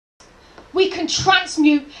we can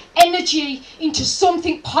transmute energy into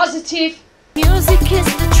something positive. Music is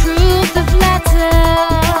the truth of letters.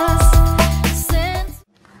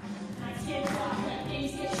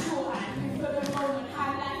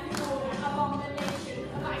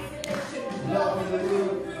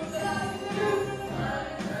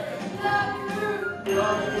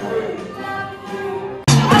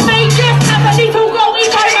 I may just have a little rocky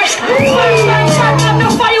moment. I'm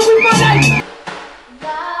not fire with my name.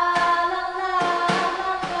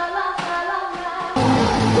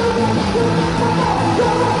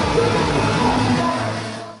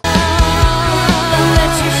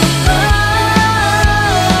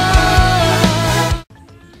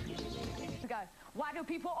 Why do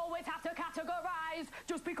people always have to categorize?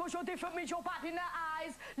 Just because you're different means you're bad in their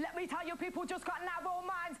eyes. Let me tell you, people just got narrow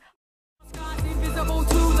minds. Invisible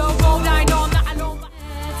to the world, I know that I know.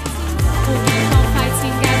 We'll keep on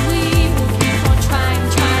fighting and we will keep on trying.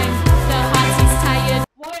 The heart is tired.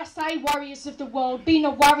 Why I say warriors of the world, being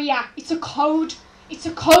a warrior, it's a code. It's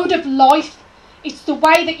a code of life. It's the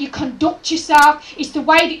way that you conduct yourself, it's the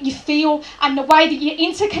way that you feel, and the way that you're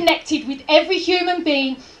interconnected with every human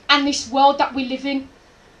being and this world that we live in.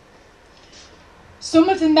 Some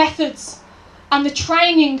of the methods and the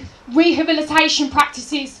training rehabilitation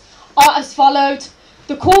practices are as followed.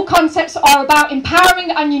 The core concepts are about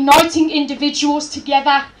empowering and uniting individuals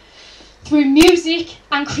together through music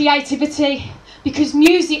and creativity, because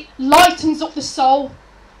music lightens up the soul.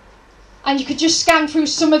 And you could just scan through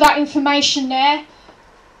some of that information there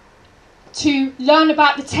to learn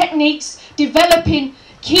about the techniques, developing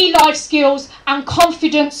key life skills and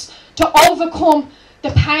confidence to overcome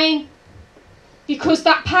the pain. Because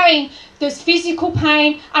that pain, there's physical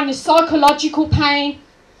pain and there's psychological pain.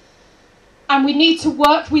 And we need to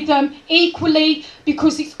work with them equally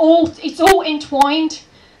because it's all entwined.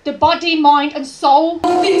 The body, mind and soul.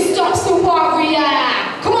 Nothing stops the warrior.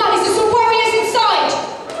 Come on, is there some warriors inside?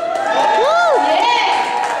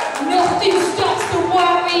 Yeah! Nothing stops the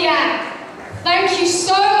warrior. Thank you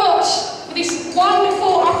so